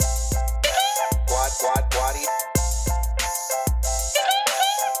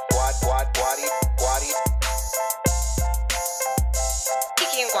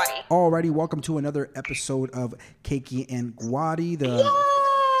Alrighty, welcome to another episode of Keiki and Guadi, the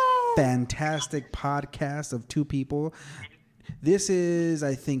fantastic podcast of two people. This is,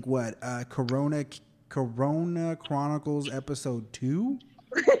 I think, Corona Chronicles episode 2?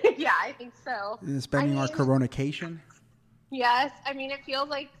 Yeah, I think so. Spending our Coronication? Yes, I mean, it feels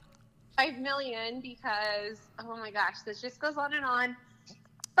like 5 million because, oh my gosh, this just goes on and on.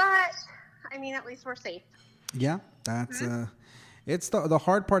 But, I mean, at least we're safe. Yeah, that's... It's the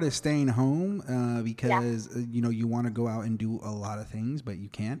hard part is staying home because you want to go out and do a lot of things, but you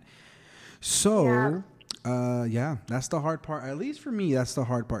can't. So, that's the hard part. At least for me, that's the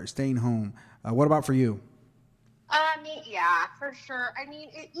hard part, staying home. What about for you? Yeah, for sure. I mean,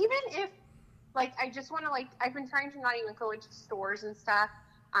 even if, I just want to, I've been trying to not even go into stores and stuff.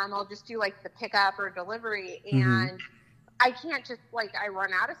 I'll just do, the pickup or delivery, and I can't just, I run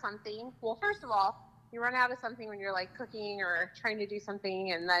out of something. Well, first of all, you run out of something when you're cooking or trying to do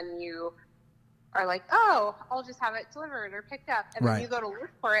something, and then you are oh, I'll just have it delivered or picked up. And then you go to look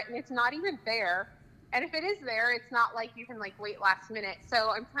for it and it's not even there. And if it is there, it's not you can wait last minute.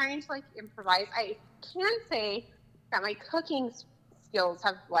 So I'm trying to improvise. I can say that my cooking skills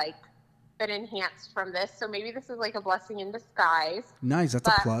have been enhanced from this. So maybe this is a blessing in disguise. Nice. That's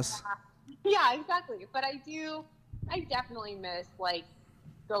a plus. Yeah, exactly. But I definitely miss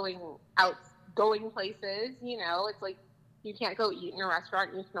going places, it's you can't go eat in a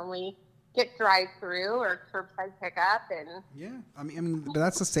restaurant. You can only get drive-through or curbside pickup. And yeah, I mean, but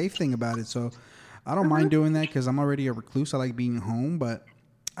that's the safe thing about it. So I don't mind doing that because I'm already a recluse. I like being home, but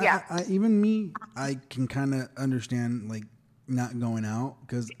I can kind of understand not going out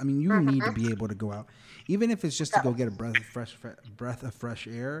because you need to be able to go out, even if it's just to go get a breath of fresh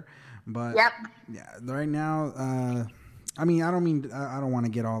air. But right now. I don't want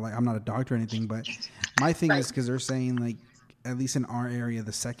to get all I'm not a doctor or anything, but my thing is because they're saying at least in our area,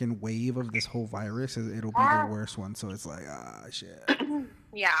 the second wave of this whole virus, it'll be the worst one. So it's shit.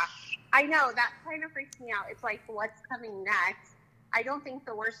 Yeah, I know that kind of freaks me out. It's what's coming next. I don't think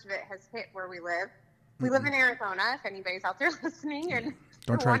the worst of it has hit where we live. We live in Arizona, if anybody's out there listening. And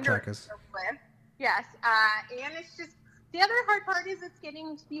don't try to track us. Yes. And it's just, the other hard part is it's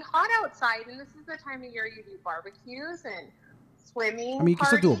getting to be hot outside, and this is the time of year you do barbecues and swimming. You can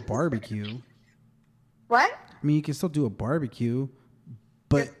still do a barbecue. What? You can still do a barbecue,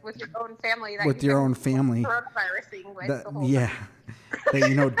 but with your own family. With your own family. Coronavirusing with the whole yeah,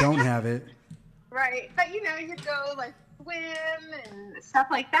 that don't have it. Right, but you go swim and stuff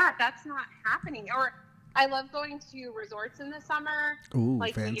like that. That's not happening. Or I love going to resorts in the summer. Ooh,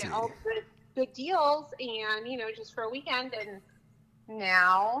 fancy. We get all the good deals and just for a weekend, and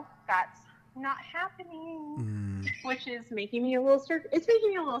now that's not happening, which is making me a little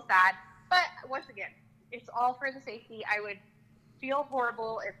sad. But once again, it's all for the safety. I would feel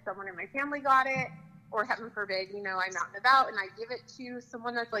horrible if someone in my family got it, or heaven forbid, I'm out and about and I give it to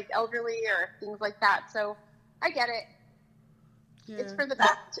someone that's elderly or things like that. So I get it. Yeah. It's for the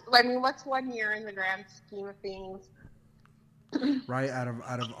best. What's 1 year in the grand scheme of things? Right, out of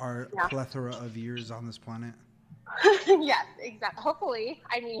our plethora of years on this planet. Yes, exactly. Hopefully.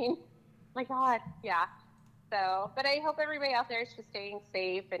 My God, yeah. So, but I hope everybody out there is just staying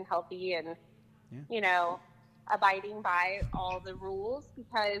safe and healthy and, abiding by all the rules,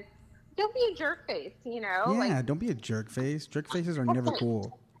 because don't be a jerk face, Yeah, don't be a jerk face. Jerk faces are never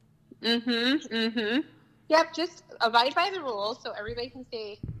cool. Yep, just abide by the rules so everybody can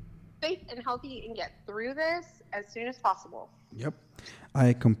stay safe and healthy and get through this as soon as possible. Yep,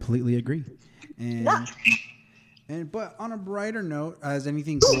 I completely agree. But on a brighter note, has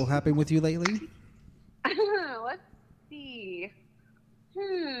anything cool happened with you lately? Let's see.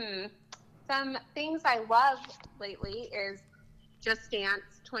 Some things I love lately is Just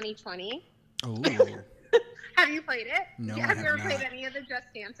Dance 2020. Oh. Have you played it? No, Have you ever played any of the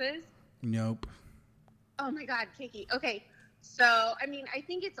Just Dances? Nope. Oh my God, Kiki. Okay, so I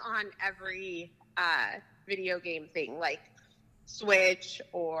think it's on every video game thing, Switch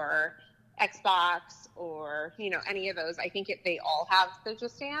or Xbox or any of those. I think they all have the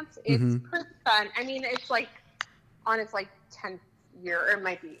Just Dance. It's pretty fun. It's on its 10th year, or it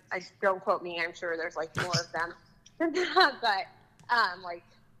might be. Don't quote me. I'm sure there's more of them than that, but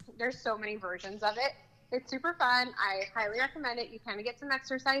there's so many versions of it. It's super fun. I highly recommend it. You kind of get some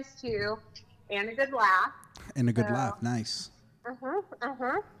exercise too, and a good laugh. Nice.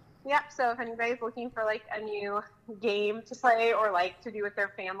 Yep. So if anybody's looking for a new game to play or to do with their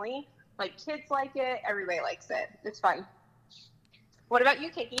family, kids like it, everybody likes it. It's fun. What about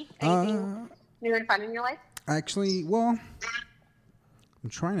you, Kiki? Anything new and fun in your life? Actually, well, I'm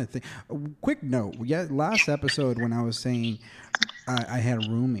trying to think. A quick note. Yeah, last episode when I was saying I had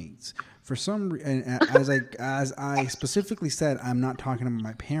roommates. For some reason, as I specifically said, I'm not talking about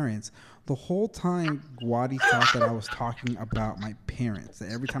my parents. The whole time, Wadi thought that I was talking about my parents.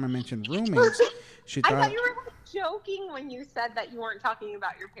 That every time I mentioned roommates, she thought... I thought you were like joking when you said that you weren't talking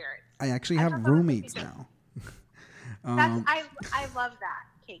about your parents. I actually have roommates now. I love that,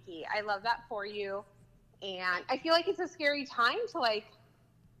 Keiki. I love that for you. And I feel like it's a scary time to like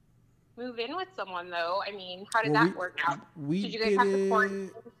move in with someone, though. I mean, how did that work out? Did you guys have to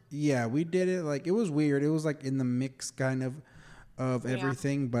quarantine? Yeah, we did it. Like, it was weird. It was like in the mix kind of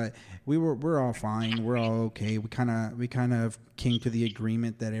everything, but we're all fine. We're all okay. We kind of came to the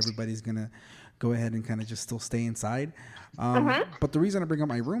agreement that everybody's gonna go ahead and kind of just still stay inside. But the reason I bring up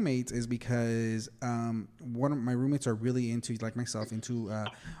my roommates is because one of my roommates are really into, like myself, into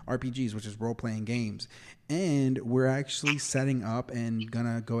RPGs, which is role-playing games. And we're actually setting up and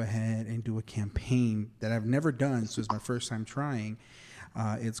gonna go ahead and do a campaign that I've never done, so it's my first time trying.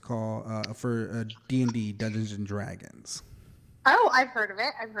 It's called for D&D, Dungeons and Dragons. Oh, I've heard of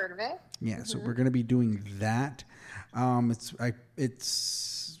it. Yeah, so we're gonna be doing that.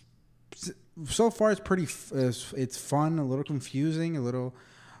 It's so far it's pretty. It's fun, a little confusing, a little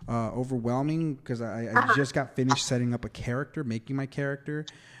overwhelming because I just got finished setting up a character, making my character.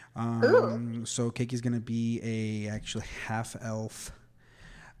 So Keiki's gonna be a actually half elf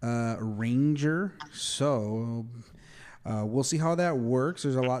ranger. So we'll see how that works.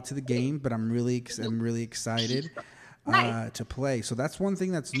 There's a lot to the game, but I'm really excited. Nice. To play. So that's one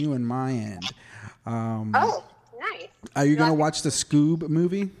thing that's new in my end. Nice. Are you going to watch the Scoob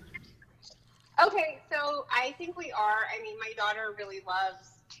movie? Okay, so I think we are. I mean, my daughter really loves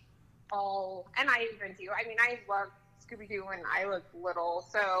and I even do. I mean, I loved Scooby-Doo when I was little.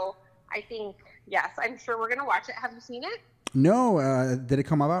 So I think, yes, I'm sure we're going to watch it. Have you seen it? No. Did it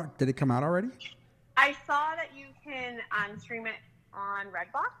come out? Did it come out already? I saw that you can stream it on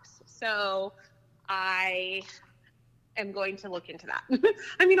Redbox. So I am going to look into that.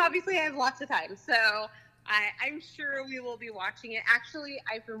 I mean, obviously I have lots of time, so I'm sure we will be watching it. Actually,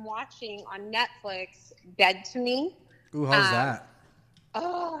 I've been watching on Netflix Dead to Me. Ooh, how's that?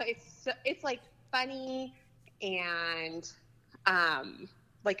 Oh, it's like funny and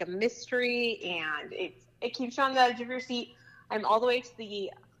like a mystery, and it keeps you on the edge of your seat. I'm all the way to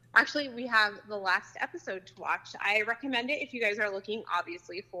actually, we have the last episode to watch. I recommend it if you guys are looking,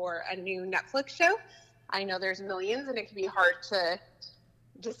 obviously, for a new Netflix show. I know there's millions, and it can be hard to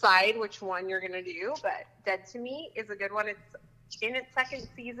decide which one you're going to do, but Dead to Me is a good one. It's in its second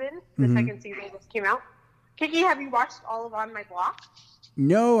season. The second season just came out. Kiki, have you watched all of On My Block?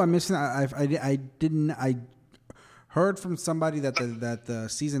 No, I'm missing. I didn't. I heard from somebody that the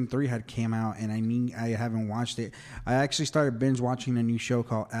season 3 had came out, and I haven't watched it. I actually started binge watching a new show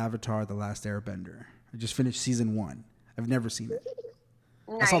called Avatar: The Last Airbender. I just finished season 1. I've never seen it.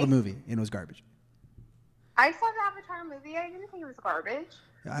 Nice. I saw the movie, and it was garbage. I saw the Avatar movie. I didn't think it was garbage.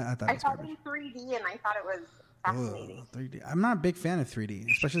 I thought it was garbage. I saw it in 3D, and I thought it was fascinating. 3D. I'm not a big fan of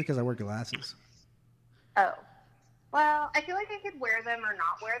 3D, especially because I wear glasses. Oh. Well, I feel like I could wear them or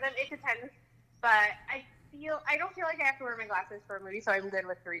not wear them. It depends. But I don't feel like I have to wear my glasses for a movie, so I'm good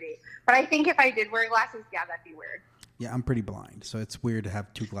with 3D. But I think if I did wear glasses, yeah, that'd be weird. Yeah, I'm pretty blind, so it's weird to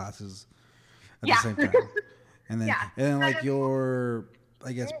have 2 glasses at the same time. And then like your,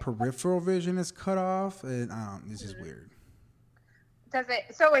 I guess, peripheral vision is cut off, and this is weird. Does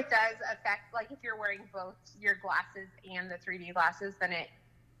it? So it does affect, like, if you're wearing both your glasses and the 3D glasses, then it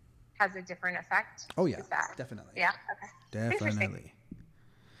has a different effect? Oh, yeah, definitely. Yeah, okay. Definitely.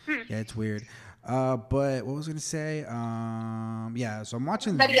 Yeah, it's weird. But what was I going to say? Yeah, so I'm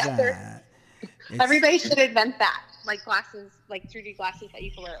watching that. Everybody should invent that. Like glasses, like 3D glasses that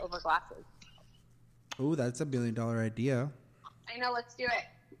you can wear over glasses. Oh, that's $1 billion idea. I know, let's do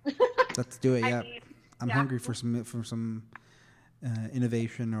it. Let's do it, yeah. I'm hungry for some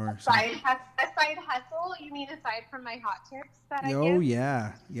innovation or something. A side hustle? You mean aside from my hot tips that I give? Oh,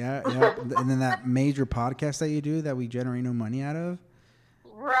 yeah. And then that major podcast that you do that we generate no money out of?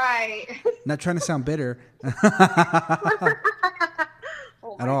 Right. Not trying to sound bitter.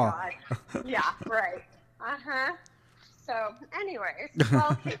 Oh at all. God. Yeah, right. Uh-huh. So, anyways,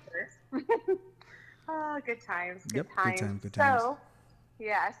 well, kickers. Oh, good times. Good times. Good times. So,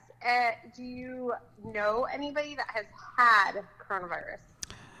 yes. Do you know anybody that has had coronavirus?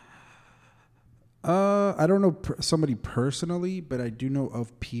 I don't know somebody personally, but I do know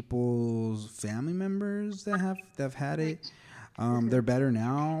of people's family members that have had it. They're better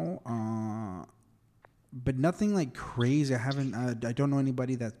now, but nothing like crazy. I don't know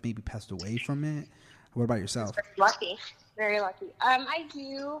anybody that maybe passed away from it. What about yourself? Very lucky. I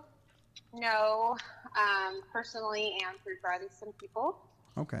do No, personally and through friends and people.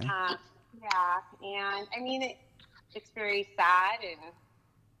 Okay. Yeah, and I mean, it's very sad, and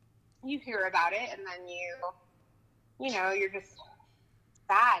you hear about it, and then you're just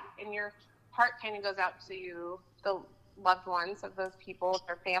sad, and your heart kind of goes out to the loved ones of those people,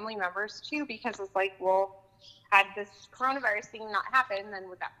 their family members too, because it's like, well, had this coronavirus thing not happen, then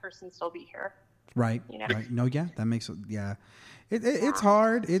would that person still be here? Right. Right. No, yeah, that makes it. Yeah, it's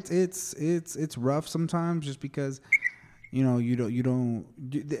hard. It's rough sometimes, just because you don't.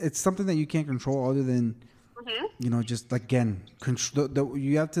 It's something that you can't control, other than just again, control.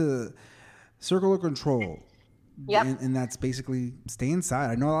 You have to circle of control. Yep. And that's basically stay inside.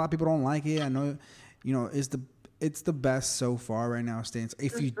 I know a lot of people don't like it. I know, it's the best so far right now. Stay inside.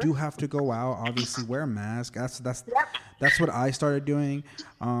 If you do have to go out, obviously wear a mask. That's what I started doing.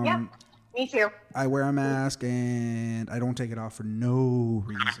 Yep. Me too. I wear a mask and I don't take it off for no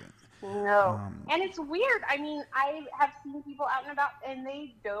reason. No. And it's weird. I mean, I have seen people out and about and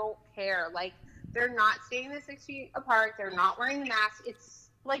they don't care. Like, they're not staying the 6 feet apart. They're not wearing the mask. It's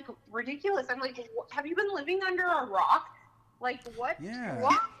like ridiculous. I'm like, have you been living under a rock? Like, what? Yeah.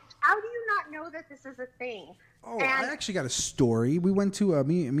 What? How do you not know that this is a thing? Oh, I actually got a story. We went to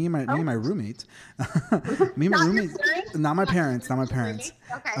me and my roommates. Me and my roommates, not my parents.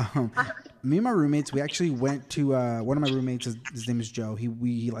 Okay. Me and my roommates, we actually went to one of my roommates. His name is Joe. He's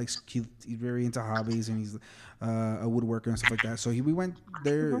very into hobbies, and he's a woodworker and stuff like that. So we went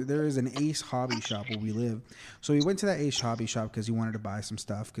there. There is an Ace hobby shop where we live. So we went to that Ace hobby shop because he wanted to buy some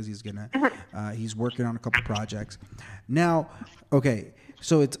stuff because he's working on a couple projects. Now, okay.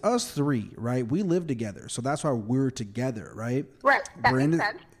 So it's us three, right? We live together, so that's why we're together, right? Right.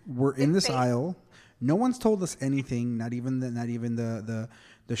 We're in this aisle. No one's told us anything. Not even the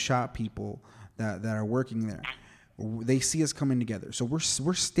shop people that are working there. They see us coming together, so we're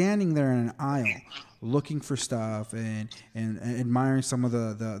standing there in an aisle, looking for stuff and admiring some of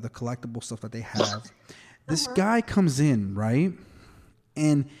the collectible stuff that they have. This guy comes in, right,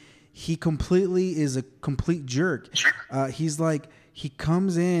 and he completely is a complete jerk. He's like. He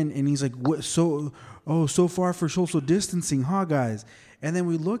comes in and he's like, "What? So far for social distancing, huh, guys?" And then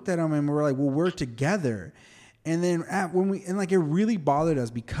we looked at him and we were like, "Well, we're together." And then it really bothered us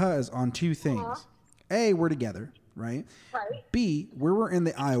because on two things: A, we're together, right? Right. B, we're in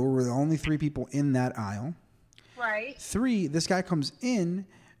the aisle. We're the only three people in that aisle. Right. 3, this guy comes in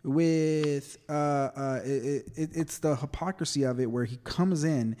with it's the hypocrisy of it, where he comes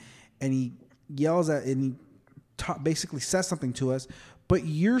in and he yells at and he basically says something to us, but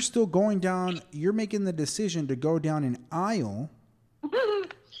you're still going down. You're making the decision to go down an aisle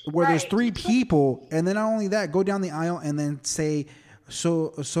where there's 3 people, and then not only that, go down the aisle and then say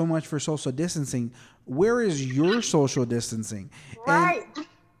so much for social distancing. Where is your social distancing? Right.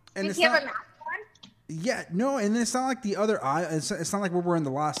 And Did he have a mask on? Yeah, no, and it's not like the other aisle. It's not like we were in the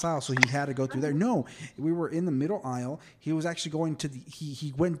last aisle, so he had to go through there. No, we were in the middle aisle. He was actually going to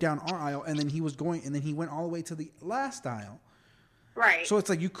he went down our aisle, and then he went all the way to the last aisle. Right. So it's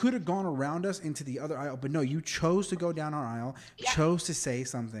like you could have gone around us into the other aisle, but no, you chose to go down our aisle, chose to say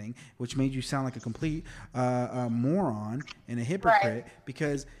something, which made you sound like a complete moron and a hypocrite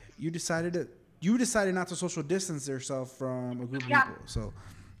because you decided not to social distance yourself from a group of people. So.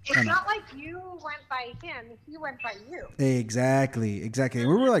 It's not like you went by him; he went by you. Exactly. And we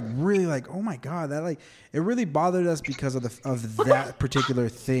were really oh my god, that it really bothered us because of that particular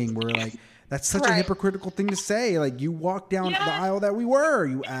thing. Where that's such a hypocritical thing to say. Like, you walked down the aisle that we were,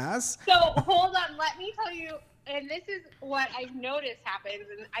 you ass. So hold on, let me tell you. And this is what I've noticed happens,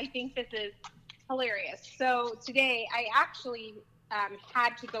 and I think this is hilarious. So today, I actually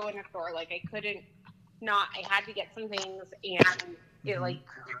had to go in a store. Like, I couldn't not. I had to get some things, and it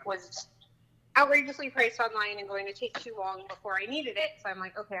was outrageously priced online and going to take too long before I needed it. So I'm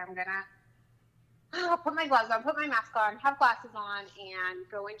like, okay, I'm gonna put my gloves on, put my mask on, have glasses on, and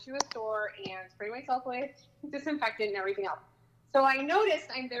go into a store and spray myself with disinfectant and everything else. So I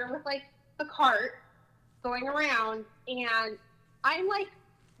noticed I'm there with a cart going around, and I'm like,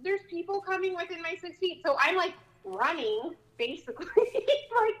 there's people coming within my 6 feet. So I'm running basically.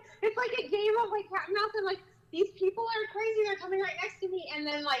 It's like a game of cat and mouse. I'm these people are crazy. They're coming right next to me. And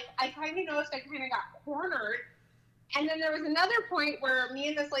then, I kind of noticed I kind of got cornered. And then there was another point where me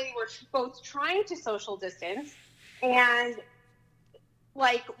and this lady were both trying to social distance. And,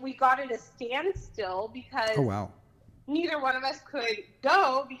 we got at a standstill because neither one of us could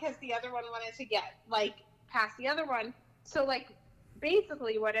go because the other one wanted to get, past the other one. So,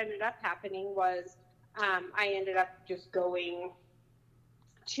 basically what ended up happening was I ended up just going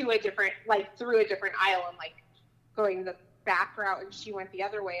to a different, through a different aisle and, going the back route and she went the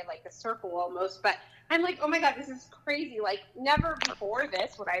other way, like a circle almost. But I'm like, oh my God, this is crazy. Like, never before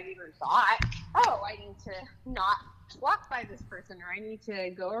this would I have even thought, oh, I need to not walk by this person, or I need to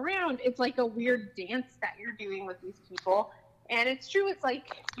go around. It's like a weird dance that you're doing with these people. And it's true. It's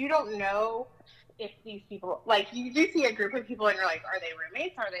like, you don't know if these people, like, you do see a group of people and you're like, are they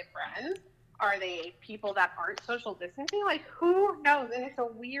roommates? Are they friends? Are they people that aren't social distancing? Like, who knows? And it's a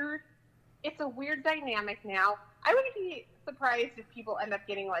weird dynamic now. I wouldn't be surprised if people end up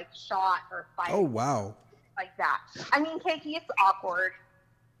getting like shot or fired. Oh, wow. Like that. I mean, Keiki, it's awkward.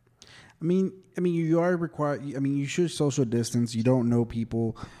 I mean, you are required. I mean, you should social distance. You don't know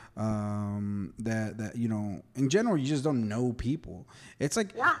people. That you know, in general, you just don't know people. It's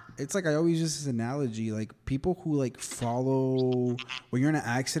like I always use this analogy, like people who like follow when you're in an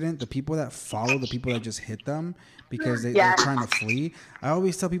accident, the people that follow the people that just hit them because they're trying to flee. I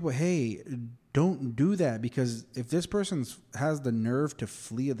always tell people, hey, don't do that, because if this person has the nerve to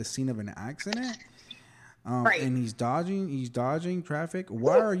flee at the scene of an accident. And he's dodging traffic.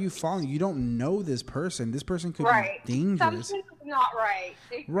 Why are you following? You don't know this person. This person could be dangerous. Something's not right.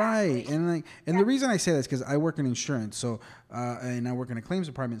 Exactly. Right. And the reason I say that is because I work in insurance, so and I work in a claims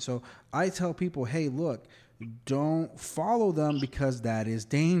department. So I tell people, hey, look, don't follow them because that is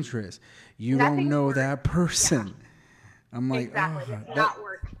dangerous. You don't know that person. Yeah. I'm like, exactly. It's not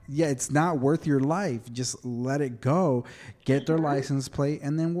worth it. Yeah, it's not worth your life. Just let it go. Get their license plate,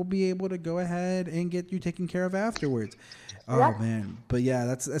 and then we'll be able to go ahead and get you taken care of afterwards. Oh, man. But, yeah,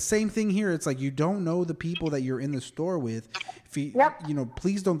 that's the same thing here. It's like you don't know the people that you're in the store with. If you, you know,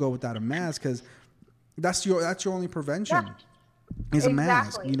 please don't go without a mask, because that's your only prevention is a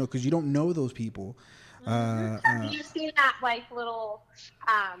mask, you know, because you don't know those people. You've seen that, like, little,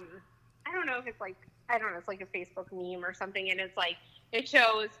 I don't know if it's like, it's like a Facebook meme or something, and it's like, it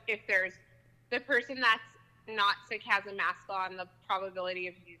shows if there's the person that's not sick has a mask on, the probability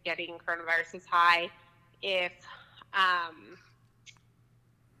of you getting coronavirus is high. If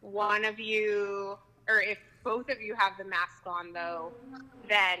one of you, or if both of you have the mask on, though,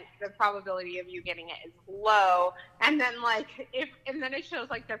 then the probability of you getting it is low. And then and then it shows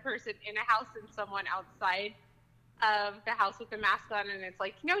like the person in a house and someone outside of the house with the mask on, and it's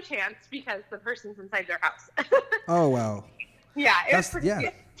like no chance because the person's inside their house. Oh, wow. Yeah, it's pretty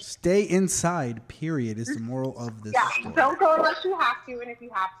good. Stay inside, period, is the moral of this story. Don't go unless you have to, and if you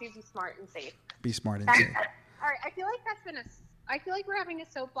have to, be smart and safe. Be smart and safe. All right, I feel like we're having a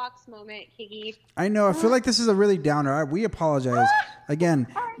soapbox moment, Kiggy. I know. I feel like this is a really downer. We apologize. Again,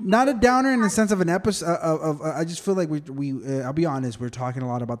 not a downer in the sense of an episode I just feel like we I'll be honest, we're talking a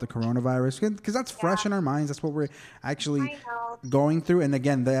lot about the coronavirus because that's fresh in our minds. That's what we're actually going through. And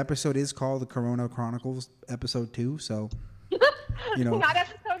again, the episode is called the Corona Chronicles, episode 2. So, you know, not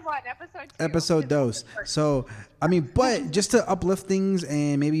episode 1, episode 2. Episode dose. So, I mean, but just to uplift things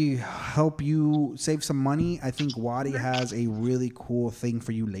and maybe help you save some money, I think Wadi has a really cool thing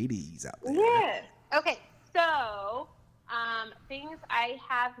for you ladies out there. Yes. Okay. So, things I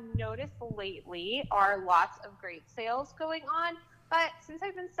have noticed lately are lots of great sales going on. But since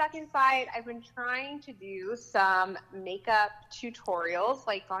I've been stuck inside, I've been trying to do some makeup tutorials,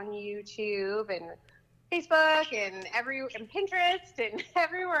 like on YouTube and Facebook and Pinterest and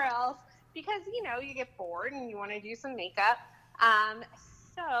everywhere else, because, you know, you get bored and you want to do some makeup. And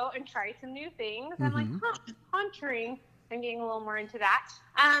try some new things. I'm like, contouring. I'm getting a little more into that.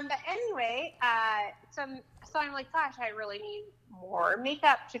 But anyway, so I'm like, gosh, I really need more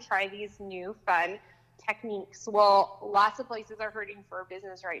makeup to try these new fun techniques. Well, lots of places are hurting for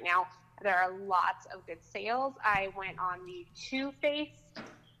business right now. There are lots of good sales. I went on the Too Faced,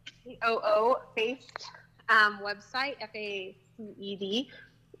 Faced website, FACED,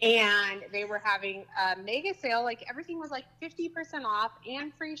 and they were having a mega sale. Like everything was like 50% off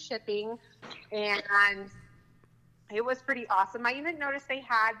and free shipping, and it was pretty awesome. I even noticed they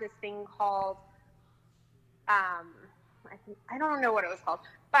had this thing called, I don't know what it was called,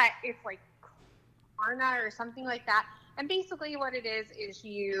 but it's like Klarna or something like that. And basically what it is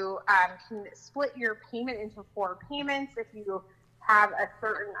you can split your payment into 4 payments if you have a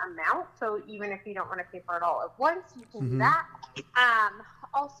certain amount. So even if you don't want to pay for it all at once, you can do that.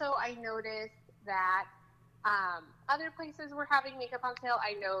 Also, I noticed that other places were having makeup on sale.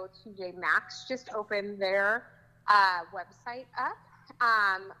 I know TJ Maxx just opened their website up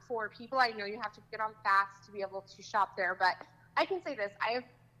for people. I know you have to get on fast to be able to shop there, but I can say this. I have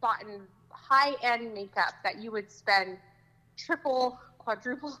bought high-end makeup that you would spend triple,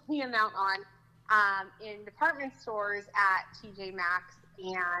 quadruple the amount on in department stores at TJ Maxx,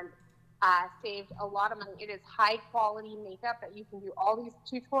 and saved a lot of money. It is high-quality makeup that you can do all these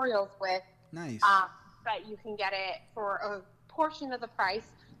tutorials with. Nice. but you can get it for a portion of the price.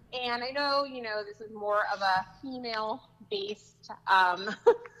 And I know, this is more of a female-based hot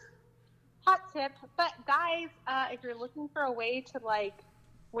tip, but guys, if you're looking for a way to, like,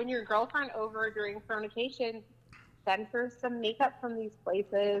 win your girlfriend over during fornication, send her some makeup from these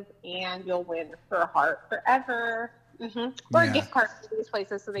places, and you'll win her heart forever. Or a gift card to these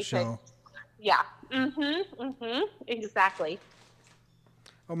places, so they could. Yeah. Exactly.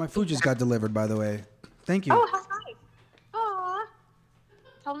 Oh, my food just got delivered, by the way. Thank you. Oh, how nice. Aw.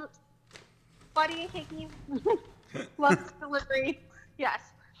 Tell them, Buddy and Kiki loves delivery. Yes.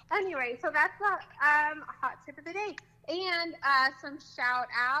 Anyway, so that's the hot tip of the day. And some shout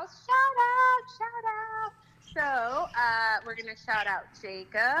outs. Shout out. So we're going to shout out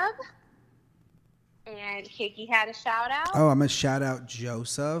Jacob. And Kiki had a shout out. Oh, I'm going to shout out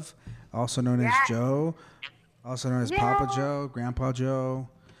Joseph, also known as Joe, also known as Papa Joe, Grandpa Joe.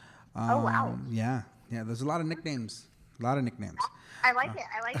 Oh, wow. Yeah, there's a lot of nicknames. I like it.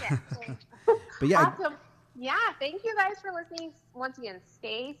 But yeah. Awesome. Yeah, thank you guys for listening. Once again,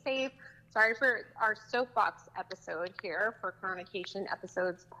 stay safe. Sorry for our soapbox episode here for Chronication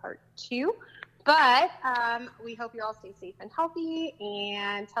episodes part 2. But we hope you all stay safe and healthy,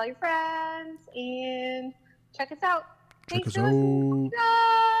 and tell your friends, and check us out. Thanks for listening.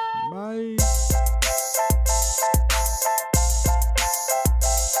 Bye.